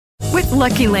With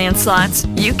Lucky Land Slots,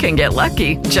 you can get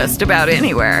lucky just about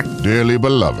anywhere. Dearly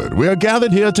beloved, we are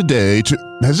gathered here today to...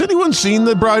 Has anyone seen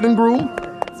the bride and groom?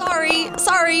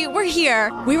 Sorry, we're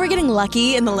here. We were getting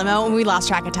lucky in the limo and we lost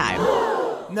track of time.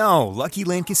 No, Lucky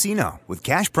Land Casino, with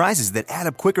cash prizes that add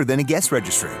up quicker than a guest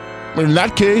registry. In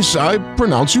that case, I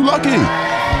pronounce you lucky.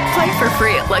 Play for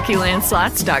free at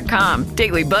LuckyLandSlots.com.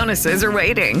 Daily bonuses are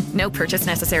waiting. No purchase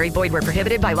necessary. Void where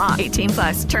prohibited by law.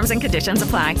 18+. Terms and conditions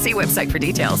apply. See website for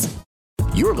details.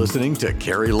 You're listening to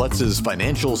Kerry Lutz's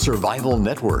Financial Survival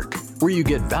Network, where you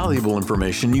get valuable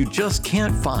information you just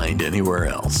can't find anywhere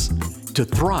else. To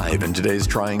thrive in today's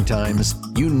trying times,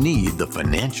 you need the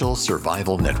Financial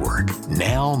Survival Network,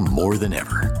 now more than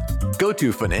ever. Go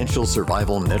to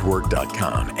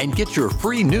FinancialSurvivalNetwork.com and get your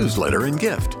free newsletter and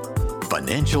gift.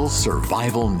 Financial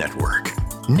Survival Network,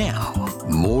 now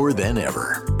more than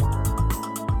ever.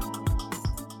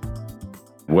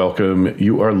 Welcome.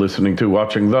 You are listening to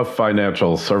watching the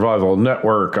Financial Survival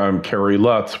Network. I'm Kerry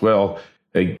Lutz. Well,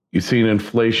 hey, you've seen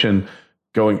inflation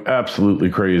going absolutely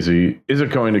crazy. Is it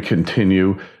going to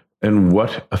continue? And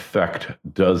what effect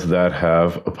does that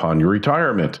have upon your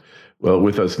retirement? Well,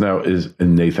 with us now is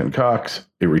Nathan Cox,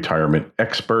 a retirement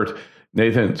expert.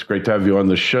 Nathan, it's great to have you on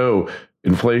the show.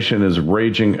 Inflation is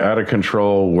raging out of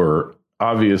control. We're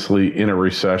obviously in a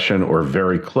recession or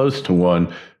very close to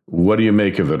one. What do you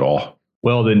make of it all?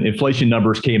 Well, the inflation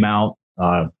numbers came out.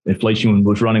 Inflation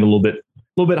was running a little bit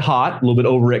hot, a little bit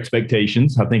over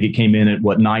expectations. I think it came in at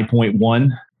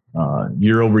 9.1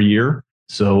 year over year.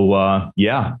 So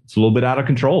yeah, it's a little bit out of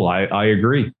control. I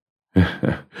agree.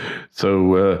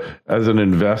 So as an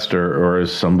investor or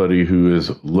as somebody who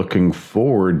is looking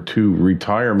forward to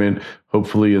retirement,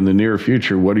 hopefully in the near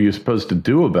future, what are you supposed to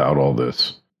do about all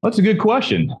this? That's a good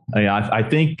question. I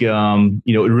think it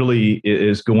really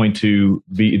is going to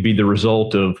be the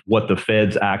result of what the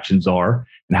Fed's actions are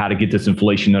and how to get this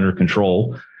inflation under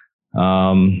control.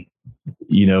 The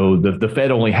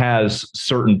Fed only has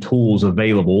certain tools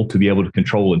available to be able to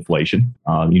control inflation.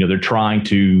 They're trying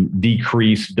to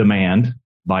decrease demand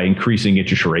by increasing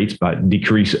interest rates, by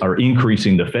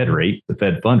increasing the Fed rate, the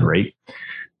Fed fund rate,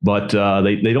 but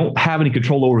they don't have any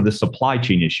control over the supply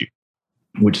chain issue,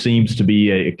 which seems to be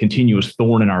a continuous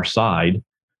thorn in our side,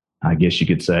 I guess you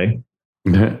could say.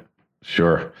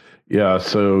 Sure. Yeah.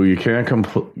 So you can't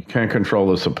control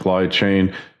the supply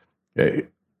chain.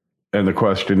 And the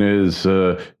question is,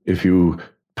 if you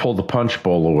pull the punch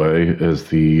bowl away, as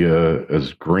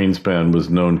Greenspan was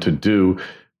known to do,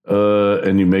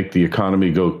 and you make the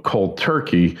economy go cold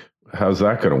turkey, how's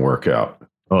that going to work out?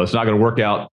 Well, it's not going to work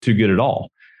out too good at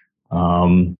all.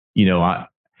 I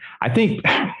think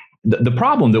the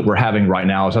problem that we're having right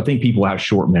now is I think people have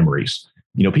short memories.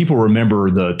 People remember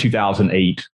the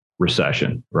 2008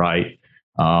 recession, right?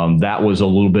 That was a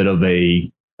little bit of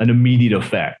an immediate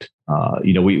effect.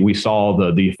 We saw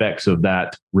the effects of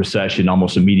that recession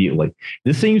almost immediately.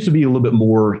 This seems to be a little bit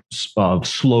more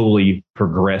slowly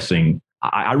progressing.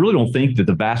 I really don't think that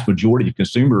the vast majority of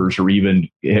consumers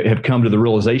have come to the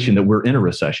realization that we're in a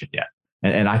recession yet.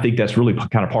 And I think that's really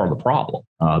kind of part of the problem.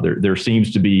 There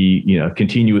seems to be,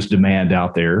 continuous demand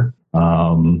out there.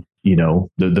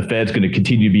 The Fed's going to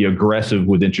continue to be aggressive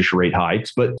with interest rate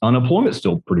hikes, but unemployment's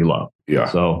still pretty low. Yeah.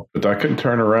 But that can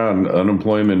turn around.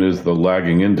 Unemployment is the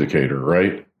lagging indicator,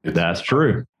 right? That's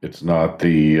true. It's not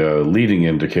the leading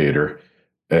indicator.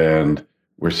 And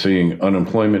we're seeing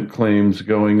unemployment claims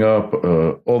going up,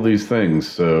 all these things.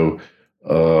 So,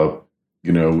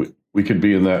 we could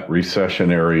be in that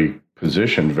recessionary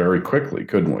position very quickly,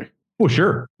 couldn't we? Well,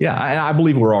 sure. Yeah. I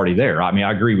believe we're already there. I mean,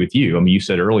 I agree with you. I mean, you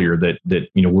said earlier that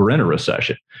we're in a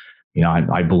recession.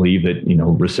 I believe that,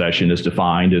 recession is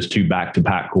defined as 2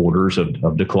 back-to-back quarters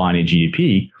of declining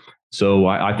GDP. So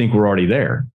I think we're already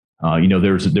there.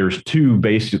 There's 2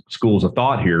 basic schools of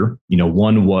thought here.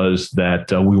 One was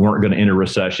that we weren't going to enter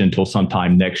recession until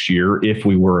sometime next year, if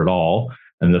we were at all.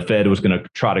 And the Fed was going to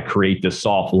try to create this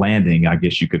soft landing, I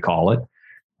guess you could call it.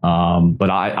 But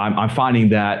I'm finding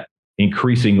that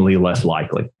increasingly less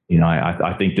likely.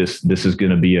 I think this is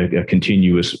going to be a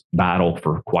continuous battle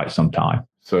for quite some time.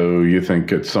 So you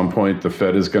think at some point the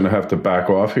Fed is going to have to back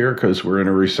off here because we're in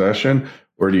a recession?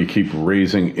 Or do you keep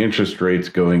raising interest rates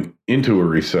going into a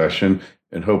recession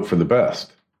and hope for the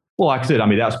best? Well, like I said,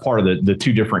 that's part of the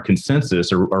 2 different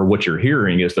consensus or what you're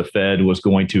hearing is the Fed was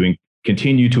going to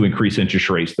continue to increase interest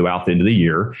rates throughout the end of the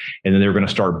year, and then they're going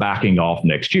to start backing off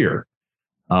next year.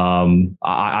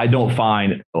 I don't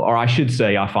find, or I should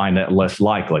say, I find that less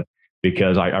likely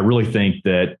because I really think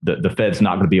that the Fed's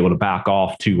not going to be able to back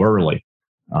off too early.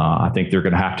 I think they're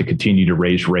going to have to continue to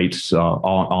raise rates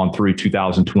on through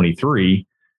 2023.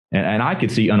 And I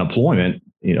could see unemployment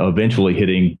eventually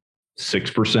hitting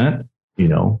 6%,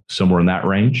 somewhere in that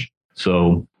range.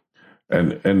 So,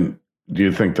 and do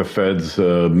you think the Fed's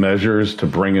measures to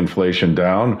bring inflation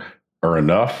down are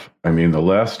enough? I mean, the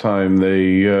last time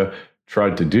they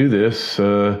tried to do this,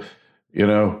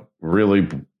 really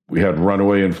we had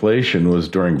runaway inflation was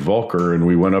during Volcker, and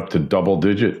we went up to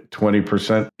double-digit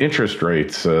 20% interest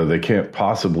rates. They can't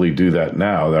possibly do that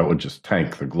now. That would just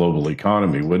tank the global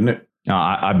economy, wouldn't it?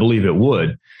 I believe it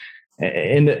would.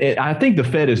 And I think the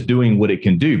Fed is doing what it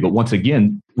can do. But once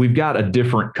again, we've got a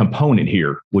different component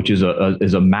here, which is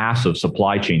a massive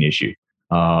supply chain issue.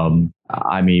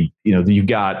 You've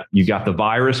got the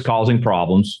virus causing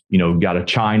problems. You've got a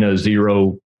China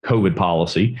zero COVID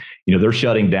policy. They're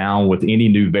shutting down with any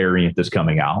new variant that's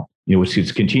coming out, which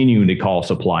is continuing to cause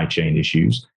supply chain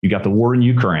issues. You got the war in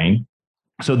Ukraine.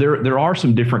 So there are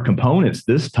some different components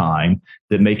this time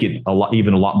that make it a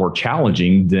lot more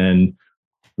challenging than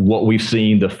what we've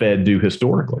seen the Fed do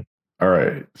historically. All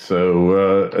right.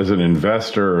 So as an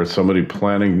investor or somebody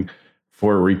planning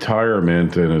for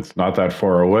retirement, and it's not that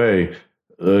far away,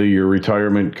 your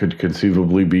retirement could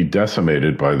conceivably be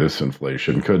decimated by this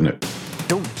inflation, couldn't it?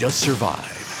 Don't just survive,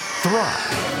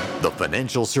 thrive. The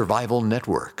Financial Survival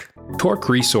Network. Torque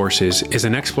Resources is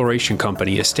an exploration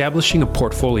company establishing a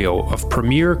portfolio of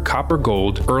premier copper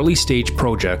gold early stage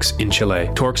projects in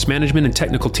Chile. Torque's management and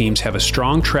technical teams have a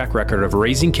strong track record of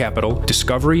raising capital,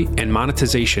 discovery, and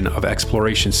monetization of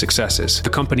exploration successes. The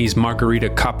company's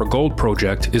Margarita Copper Gold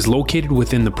project is located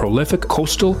within the prolific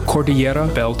coastal Cordillera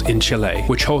Belt in Chile,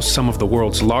 which hosts some of the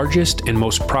world's largest and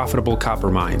most profitable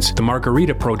copper mines. The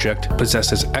Margarita project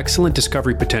possesses excellent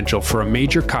discovery potential for a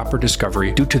major copper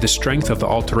discovery due to the strength of the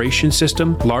alteration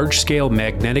system, large-scale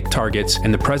magnetic targets,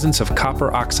 and the presence of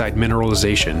copper oxide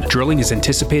mineralization. Drilling is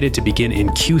anticipated to begin in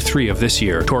Q3 of this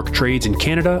year. Torque trades in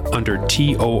Canada under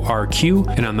TORQ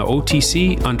and on the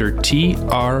OTC under TRBMF.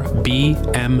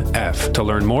 To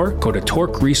learn more, go to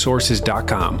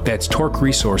torqueresources.com. That's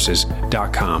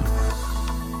torqueresources.com.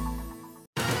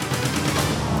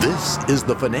 This is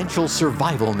the Financial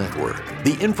Survival Network,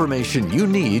 the information you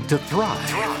need to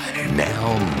thrive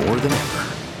now more than ever.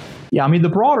 Yeah, the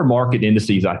broader market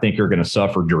indices, I think, are going to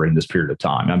suffer during this period of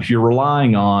time. If you're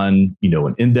relying on,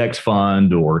 an index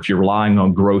fund, or if you're relying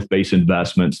on growth-based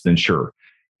investments, then sure.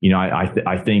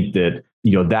 I think that,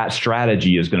 that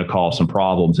strategy is going to cause some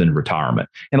problems in retirement.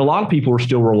 And a lot of people are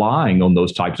still relying on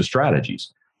those types of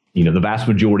strategies. The vast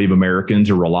majority of Americans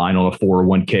are relying on a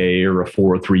 401k or a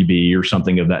 403b or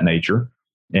something of that nature.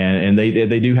 And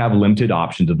they do have limited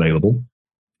options available.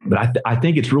 But I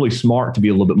think it's really smart to be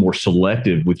a little bit more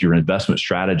selective with your investment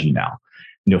strategy now,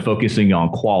 focusing on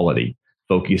quality,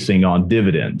 focusing on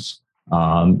dividends,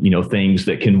 things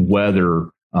that can weather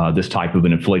this type of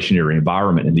an inflationary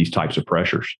environment and these types of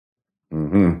pressures.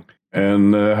 Mm-hmm.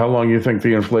 And how long do you think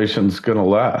the inflation's going to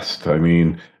last?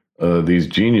 These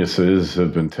geniuses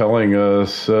have been telling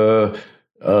us,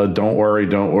 don't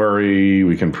worry,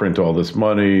 we can print all this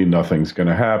money, nothing's going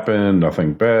to happen,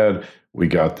 nothing bad. We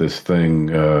got this thing,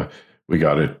 we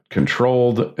got it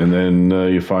controlled, and then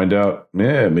you find out,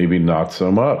 maybe not so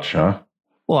much, huh?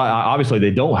 Well, obviously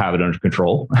they don't have it under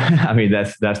control.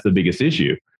 That's the biggest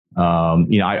issue.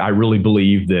 I really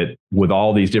believe that with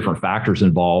all these different factors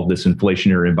involved, this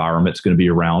inflationary environment is going to be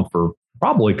around for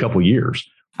probably a couple of years.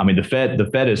 The Fed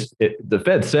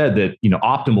said that,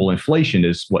 optimal inflation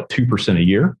is 2% a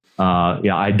year.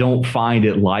 I don't find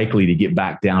it likely to get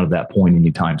back down to that point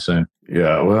anytime soon.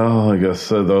 Yeah, well, I guess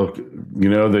though,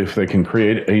 if they can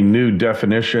create a new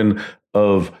definition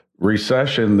of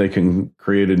recession, they can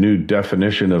create a new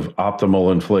definition of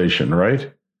optimal inflation, right?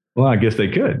 Well, I guess they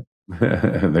could.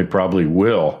 They probably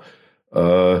will.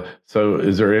 So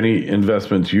is there any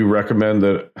investments you recommend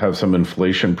that have some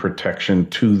inflation protection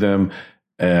to them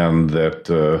and that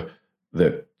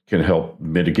can help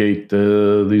mitigate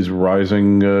these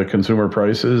rising consumer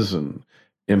prices and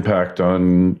impact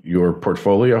on your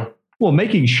portfolio? Well,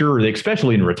 making sure that,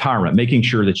 especially in retirement, making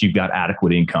sure that you've got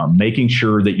adequate income, making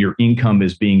sure that your income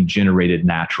is being generated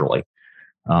naturally,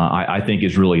 I think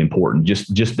is really important.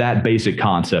 Just that basic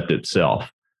concept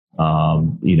itself.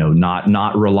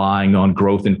 Not relying on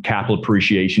growth and capital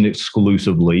appreciation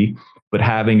exclusively, but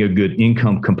having a good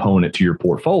income component to your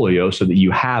portfolio so that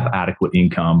you have adequate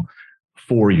income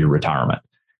for your retirement.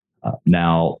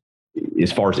 Now,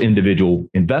 as far as individual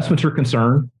investments are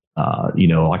concerned,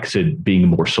 like I said, being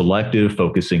more selective,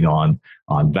 focusing on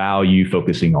value,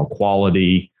 focusing on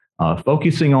quality,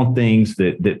 focusing on things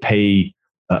that pay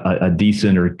a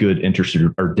decent or good interest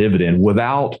or dividend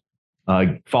without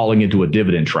falling into a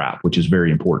dividend trap, which is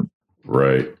very important.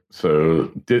 Right.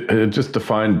 So just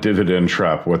define dividend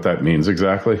trap, what that means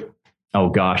exactly. Oh,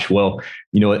 gosh. Well,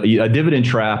 a dividend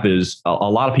trap is a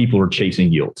lot of people are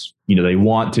chasing yields. They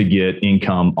want to get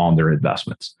income on their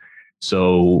investments.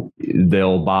 So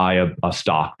they'll buy a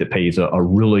stock that pays a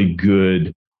really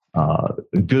good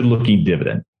looking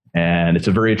dividend. And it's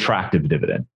a very attractive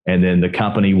dividend. And then the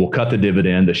company will cut the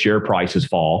dividend, the share prices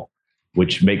fall,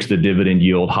 which makes the dividend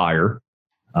yield higher.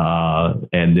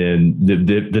 And then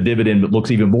the dividend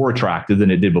looks even more attractive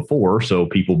than it did before. So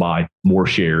people buy more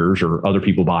shares, or other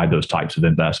people buy those types of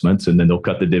investments, and then they'll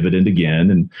cut the dividend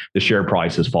again and the share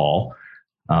prices fall.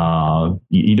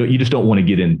 You just don't want to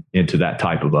get into that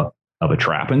type of a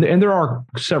trap. And there are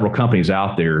several companies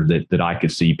out there that I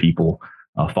could see people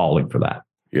falling for that.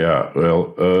 Yeah.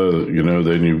 Well,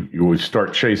 then you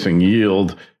start chasing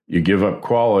yield, you give up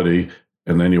quality,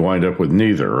 and then you wind up with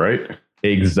neither, right?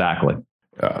 Exactly.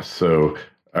 So,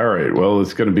 all right. Well,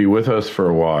 it's going to be with us for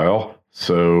a while.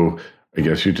 So I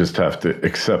guess you just have to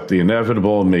accept the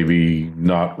inevitable, maybe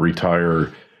not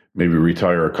retire, maybe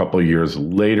retire a couple of years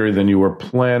later than you were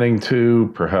planning to.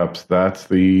 Perhaps that's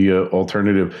the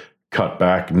alternative. Cut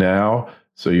back now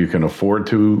so you can afford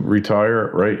to retire,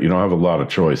 right? You don't have a lot of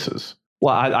choices.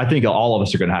 Well, I think all of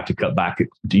us are going to have to cut back,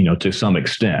 to some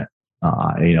extent.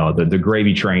 The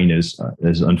gravy train is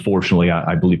unfortunately,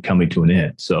 I believe, coming to an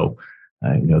end. So,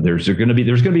 there's going to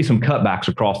be some cutbacks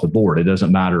across the board. It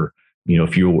doesn't matter,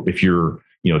 if you're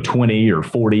 20 or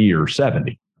 40 or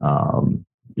 70.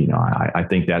 I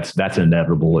think that's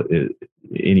inevitable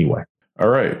anyway. All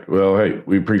right. Well, hey,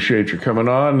 we appreciate you coming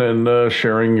on and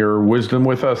sharing your wisdom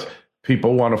with us.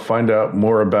 People want to find out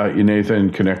more about you, Nathan,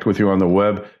 connect with you on the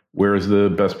web. Where is the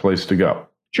best place to go?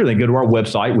 Sure. They go to our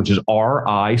website, which is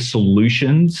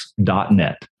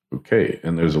risolutions.net. Okay.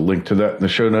 And there's a link to that in the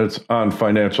show notes on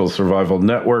Financial Survival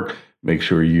Network. Make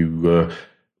sure you,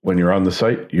 when you're on the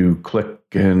site, you click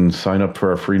and sign up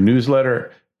for our free newsletter.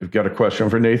 If you've got a question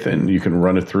for Nathan, you can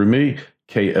run it through me,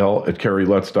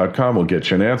 KL@KerryLutz.com. We'll get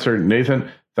you an answer.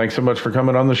 Nathan, thanks so much for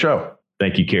coming on the show.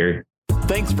 Thank you, Kerry.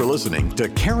 Thanks for listening to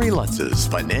Kerry Lutz's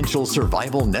Financial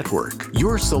Survival Network,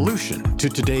 your solution to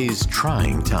today's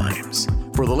trying times.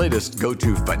 For the latest, go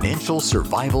to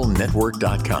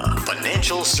FinancialSurvivalNetwork.com.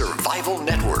 Financial Survival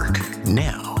Network,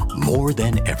 now more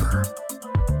than ever.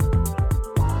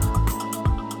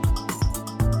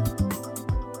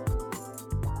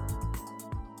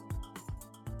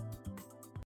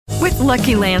 With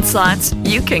Lucky Land Slots,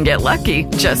 you can get lucky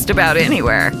just about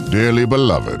anywhere. Dearly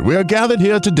beloved, we are gathered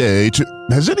here today to...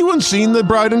 Has anyone seen the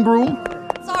bride and groom?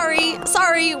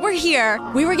 Sorry, we're here.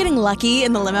 We were getting lucky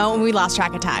in the limo and we lost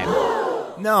track of time.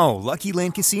 No, Lucky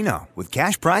Land Casino, with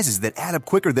cash prizes that add up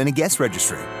quicker than a guest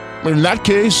registry. In that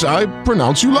case, I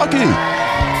pronounce you lucky.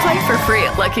 Play for free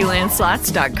at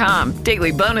LuckyLandSlots.com.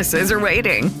 Daily bonuses are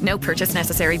waiting. No purchase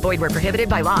necessary. Void where prohibited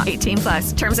by law.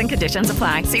 18+. Terms and conditions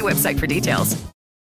apply. See website for details.